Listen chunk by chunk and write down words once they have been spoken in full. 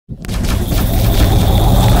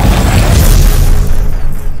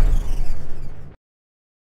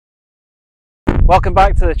Welcome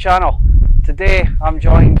back to the channel. Today I'm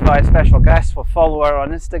joined by a special guest, a follower on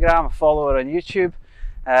Instagram, a follower on YouTube,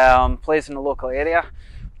 plays in the local area,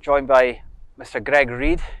 joined by Mr.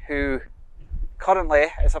 Reid, who currently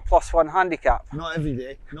is a +1 handicap. Not every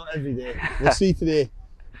day, not every day. We'll see today.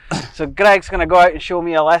 So Greg's going to go out and show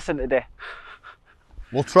me a lesson today.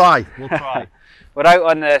 We'll try, we'll try. We're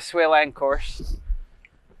out on the Swale End course.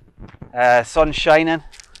 Sun's shining.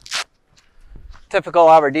 Typical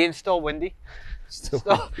Aberdeen, still windy.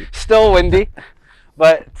 Still windy,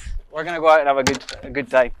 but we're going to go out and have a good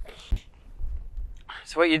time.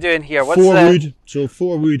 So what are you doing here? What's wood, so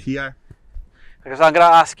 4 wood here. Because I'm going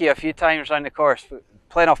to ask you a few times around the course,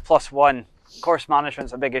 playing off +1, course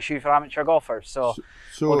management's a big issue for amateur golfers, so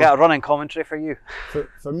we'll get a running commentary for you.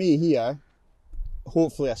 For me here,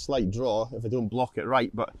 hopefully a slight draw if I don't block it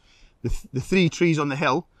right, but the 3 trees on the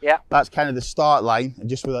hill, yeah, that's kind of the start line, and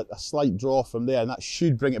just with a slight draw from there, and that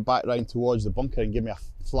should bring it back round towards the bunker and give me a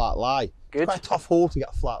flat lie. Good. It's quite a tough hole to get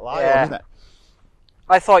a flat lie yeah. on, isn't it?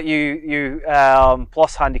 I thought you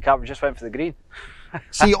plus handicapper just went for the green.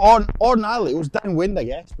 See, ordinarily it was downwind, I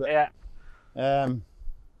guess, but yeah, yeah,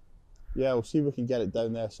 we'll see if we can get it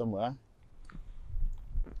down there somewhere.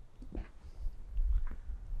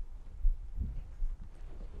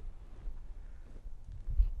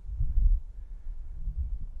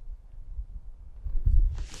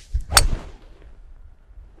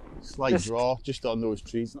 Slight draw, just on those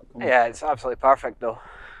trees. Not coming. Yeah, it's absolutely perfect though.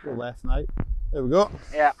 Go left now. There we go.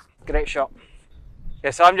 Yeah, great shot.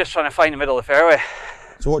 Yeah, so I'm just trying to find the middle of the fairway.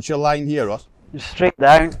 So what's your line here, Ross? Just straight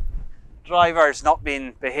down. Driver's not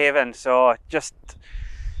been behaving, so just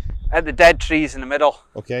at the dead trees in the middle.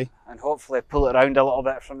 Okay. And hopefully pull it around a little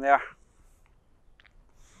bit from there.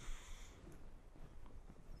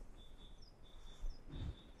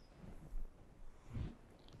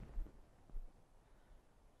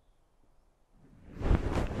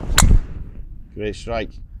 Great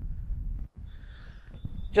strike.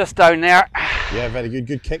 Just down there. Yeah, very good.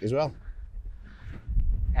 Good kick as well.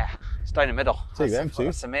 Yeah, it's down the middle. Take them too.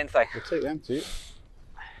 That's the main thing. We'll take them too.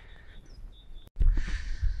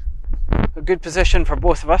 A good position for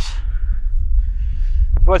both of us.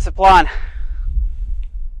 What's the plan?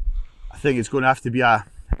 I think it's going to have to be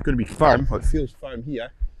firm. Well, it feels firm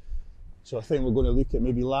here. So I think we're going to look at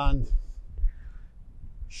maybe land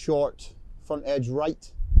short, front edge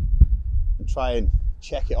right, and try and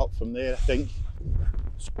check it up from there, I think.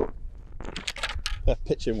 So, a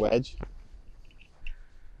pitching wedge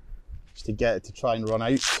just to get it to try and run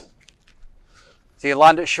out. So you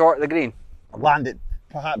land it short of the green? Land it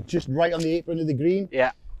perhaps just right on the apron of the green.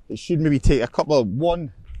 Yeah. It should maybe take a couple of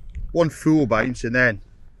one full bounce and then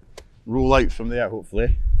roll out from there,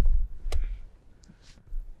 hopefully.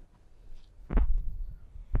 The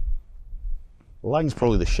line's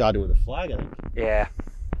probably the shadow of the flag, I think. Yeah.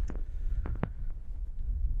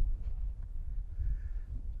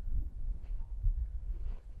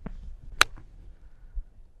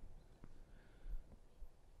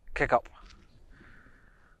 Kick up.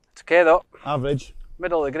 It's okay though. Average.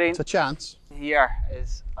 Middle of the green. It's a chance. Here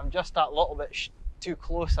is, I'm just that little bit too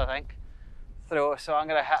close, I think, through, so I'm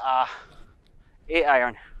going to hit a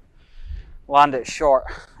 8-iron, land it short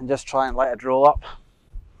and just try and let it roll up.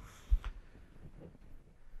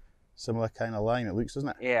 Similar kind of line it looks, doesn't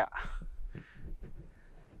it? Yeah.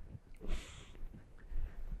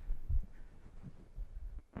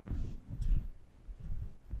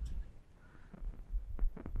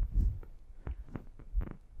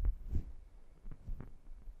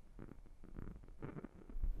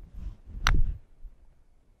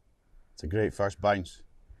 It's a great first bounce.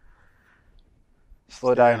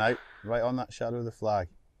 Slow down. Out, right on that shadow of the flag.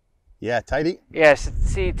 Yeah, tidy. Yes,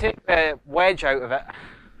 see, take the wedge out of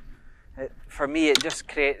it. For me, it just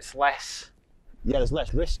creates less. Yeah, there's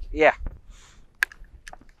less risk. Yeah.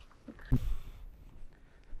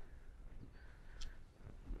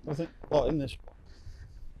 Nothing a lot in this.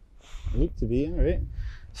 Look to be, alright.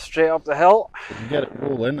 Straight up the hill. If you can get it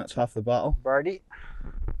rolling, that's half the battle. Birdie.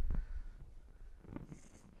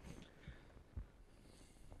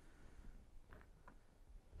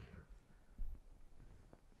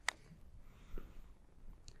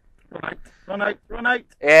 Run out, run out, run out.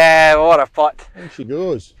 Yeah, what a putt. There she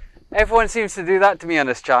goes. Everyone seems to do that to me on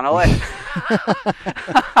this channel, eh?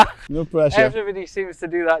 No pressure. Everybody seems to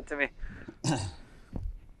do that to me.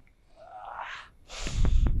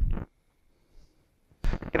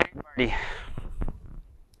 Great birdie.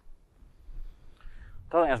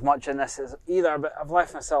 Don't think there's much in this either, but I've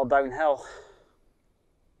left myself downhill.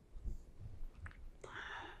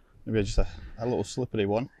 Maybe just a little slippery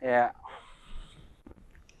one. Yeah.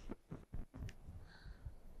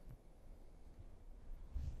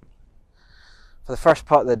 For the first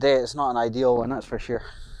putt of the day, it's not an ideal one, that's for sure.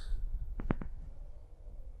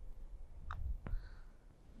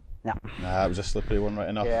 Yeah. Nah, it was a slippery one right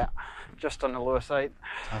enough. Yeah, just on the lower side.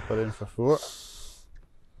 Tap her in for 4.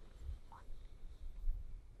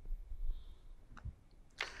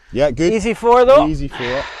 Yeah, good. Easy 4 though. Easy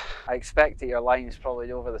 4. I expect that your line is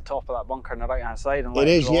probably over the top of that bunker on the right hand side. And It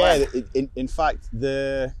is, yeah. In fact,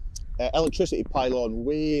 the electricity pylon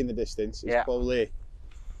way in the distance is probably.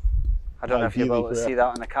 I don't know if you'll be able to see that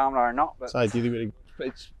on the camera or not, but it's ideally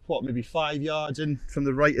it's what, maybe 5 yards in from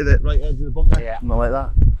the right edge of the bunker. Yeah, something like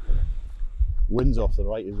that. Wind's off the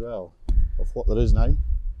right as well, of what there is now.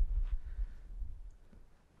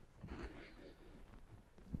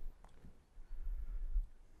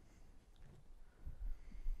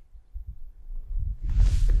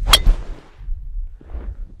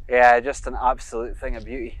 yeah, just an absolute thing of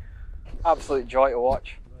beauty. Absolute joy to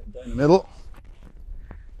watch. Right down the middle.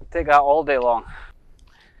 Take that all day long.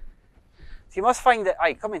 So you must find that,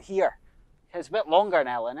 coming here, it's a bit longer than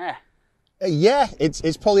Ellen, eh? Yeah,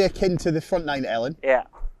 it's probably akin to the front 9 Ellen. Yeah.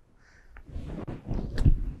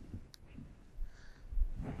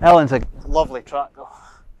 Ellen's a lovely track though.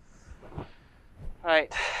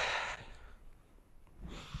 Right.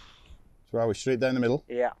 So are we straight down the middle?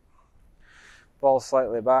 Yeah. Ball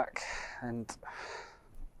slightly back and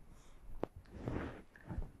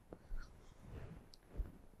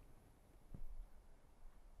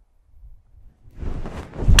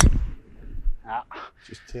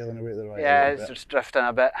just tailing away to the right. Yeah, it's just drifting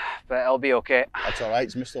a bit, but it'll be okay. That's alright,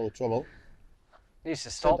 it's missed all the trouble. Needs to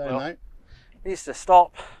stop though. Now. Needs to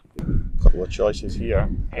stop. Couple of choices here.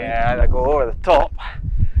 Yeah, I go over the top,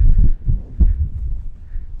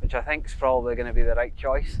 which I think is probably going to be the right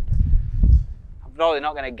choice. I'm probably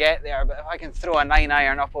not going to get there, but if I can throw a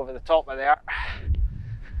 9-iron up over the top of there.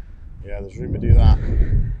 Yeah, there's room to do that.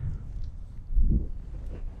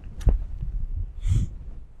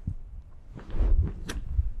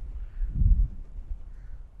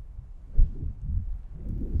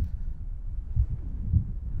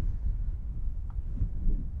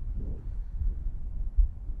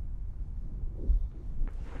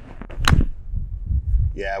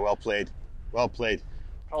 Yeah, well played. Well played.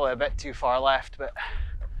 Probably a bit too far left, but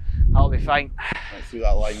that'll be fine. Went through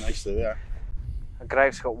that line nicely there.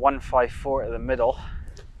 Greg's got 154 to the middle.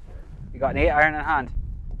 You got an 8-iron in hand?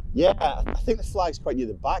 Yeah, I think the flag's quite near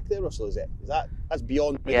the back there, Russell, is it? That's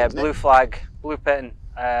beyond middle, yeah, isn't blue it? flag, blue pin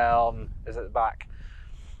is at the back.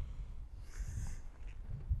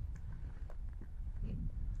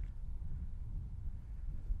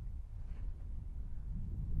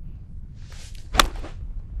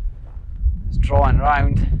 It's drawing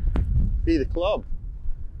round. Be the club.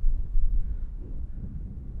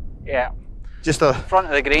 Yeah. Just a front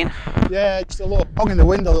of the green. Yeah, just a little hung in the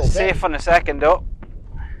wind a little bit. Safe on the second though.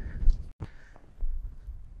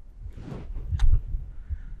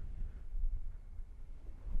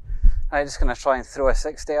 I'm just going to try and throw a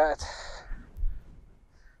 60 at it.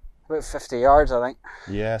 About 50 yards, I think.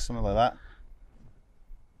 Yeah, something like that.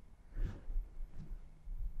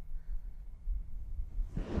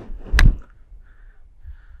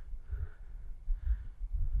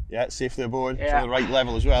 Yeah, it's safely aboard. Yeah. It's on the right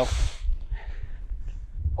level as well.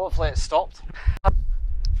 Hopefully it's stopped.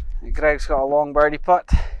 Greg's got a long birdie putt.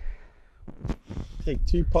 Take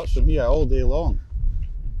 2 putts from here all day long.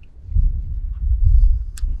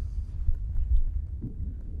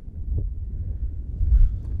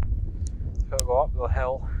 Got to go up the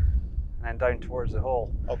hill and then down towards the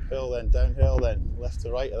hole. Uphill, then downhill, then left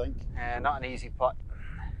to right, I think. Not an easy putt.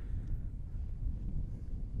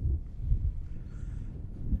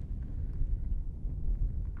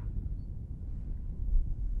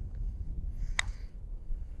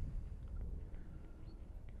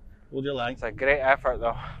 Hold your line. It's a great effort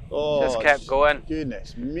though. Oh, just kept going.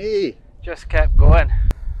 Goodness me. Just kept going.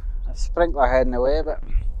 A sprinkler heading away, but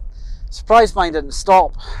surprised mine didn't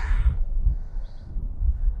stop.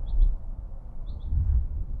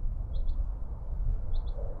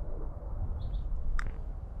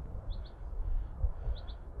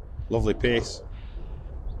 Lovely pace.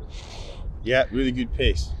 Yeah, really good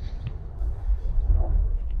pace.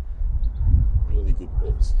 Really good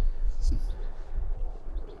pace.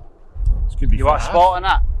 This could be You for want a spot on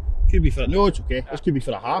that? Could be for no, it's okay. This could be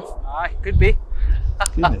for a half. Aye, could be.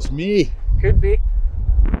 Goodness me. Could be.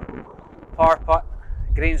 Par putt.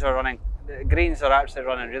 Greens are running. The greens are actually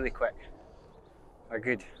running really quick. They're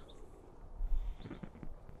good.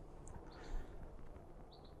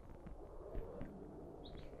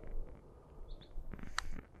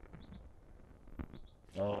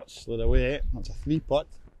 Oh, it slid away. That's a 3 putt.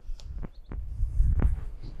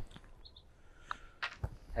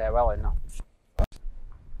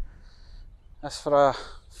 That's for a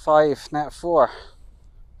 5 net 4.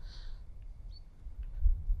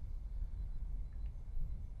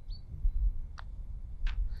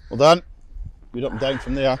 Well done. Good up and down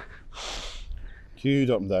from there.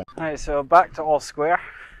 Good up and down. Right, so back to all square.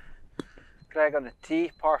 Greg on the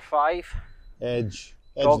tee, par 5. Edge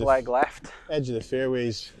Dog leg left. Edge of the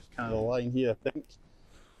fairways, kind of the line here, I think.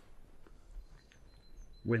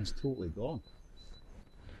 Wind's totally gone.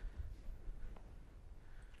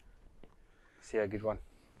 See a good one.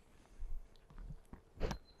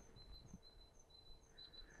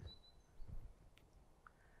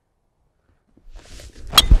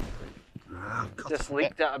 Just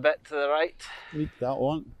leaked it a bit to the right. Leaked that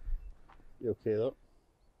one. You okay though?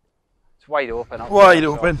 It's wide open. Wide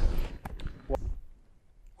open.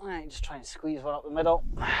 Alright, just try and squeeze one up the middle.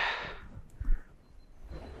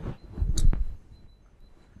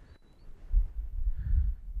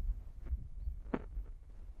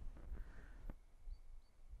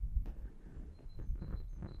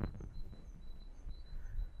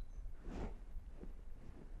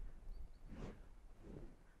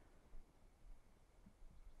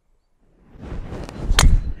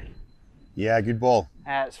 Yeah, good ball.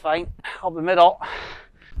 It's fine. Up the middle.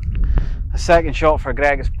 The second shot for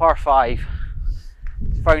Greg is par 5.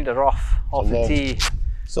 Found a rough off the tee.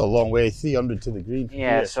 It's a long way, 300 to the green.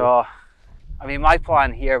 Yeah, so I mean, my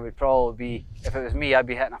plan here would probably be, if it was me, I'd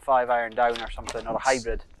be hitting a 5-iron down or something, or a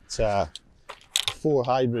hybrid. It's a 4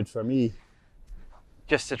 hybrid for me.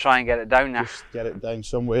 Just to try and get it down there. Just get it down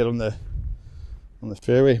somewhere on the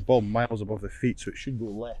fairway. Ball miles above the feet, so it should go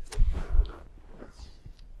left.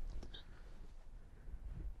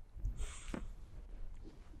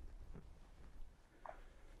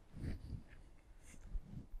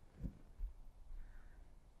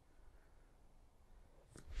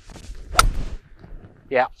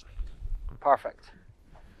 Yeah, perfect.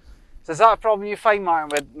 So is that a problem you find, Martin,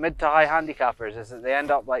 with mid to high handicappers, is that they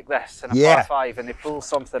end up like this in a par 5 and they pull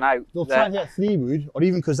something out? They'll try and get 3-wood, or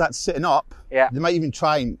even because that's sitting up, yeah. They might even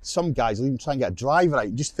try and, some guys will even try and get a driver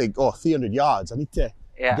out, just think, oh, 300 yards, I need to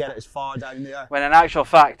get it as far down there. When in actual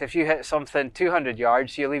fact, if you hit something 200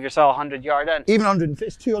 yards, you leave yourself 100 yard in. Even 150,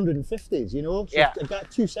 it's 250s, you know? So yeah. I've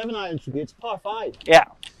got 2 7-irons for you, it's par 5. Yeah.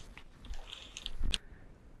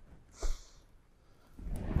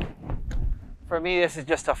 For me, this is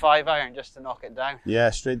just a 5-iron just to knock it down. Yeah,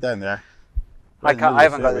 straight down there. I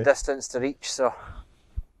haven't got the distance to reach, so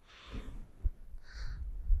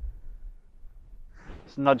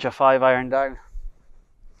just nudge a 5-iron down.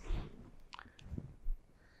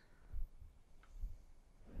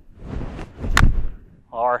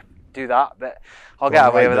 Or do that, but I'll get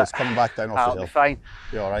away with it. It's coming back down off the hill. I'll be fine.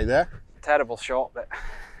 You all right there? Terrible shot, but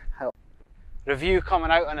help. Review coming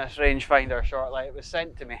out on this rangefinder shortly. It was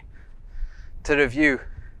sent to me to review.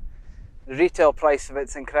 The retail price of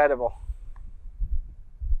it's incredible.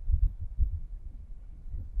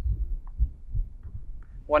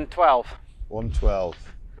 $112. $112.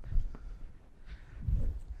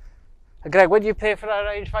 Greg, what do you pay for a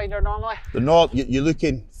rangefinder normally? You're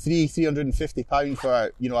looking £350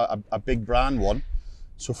 for a big brand one.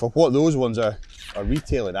 So for what those ones are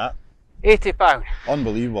retailing at, £80.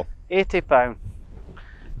 Unbelievable. £80.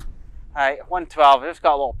 Right, 112. It's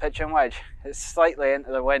got a little pitching wedge. It's slightly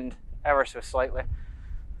into the wind, ever so slightly.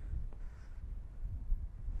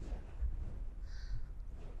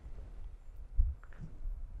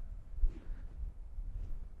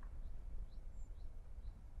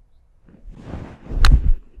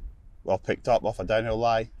 Well picked up off a downhill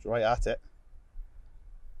lie. It's right at it.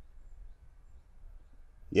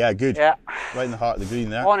 Yeah, good. Yeah. Right in the heart of the green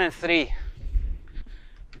there. 1 and 3.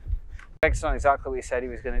 Greg's done exactly what he said he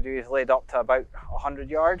was going to do. He's laid up to about 100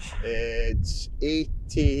 yards. It's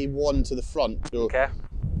 81 to the front, so okay.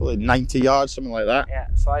 Probably 90 yards, something like that. Yeah,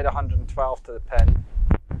 so I had 112 to the pin.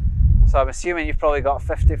 So I'm assuming you've probably got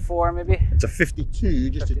 54 maybe? It's a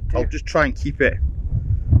 52, I'll just try and keep it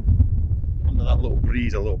under that little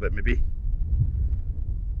breeze a little bit maybe.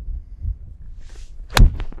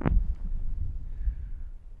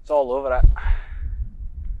 It's all over it.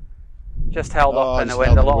 Just held up in the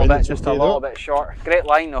wind a little bit, just a little bit short. Great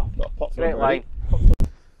line though. Great line.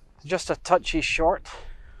 Just a touchy short.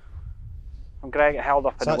 From Greg, it held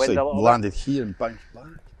up in the wind a little bit. Landed here and bounced back.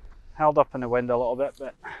 Held up in the wind a little bit,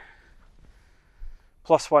 but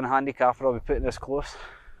 +1 handicapper I'll be putting this close.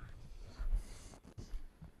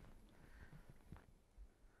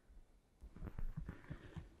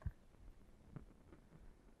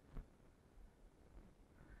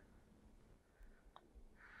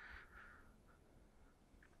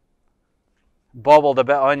 Bobbled a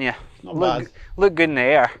bit on you. Not bad. Look good in the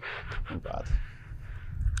air. Not bad.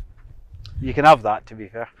 You can have that, to be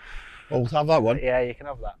fair. Oh, we'll have that one. Yeah, you can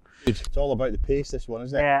have that. It's all about the pace, this one,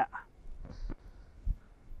 isn't it? Yeah.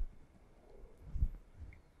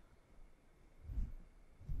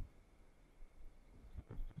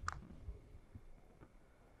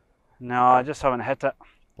 No, I just haven't hit it.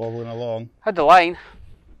 Bobbling along. Had the line.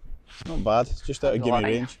 Not bad, it's just out of gimme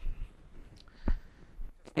range.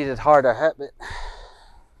 Needed harder hit, but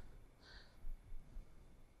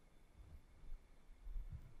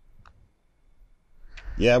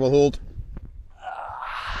yeah, we'll hold.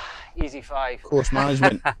 Easy 5. Course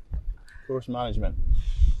management. Course management.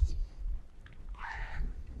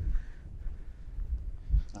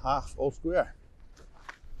 A half, all square.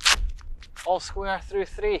 All square through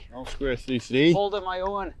 3. All square through 3. Holding my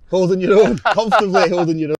own. Holding your own. Comfortably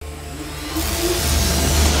holding your own.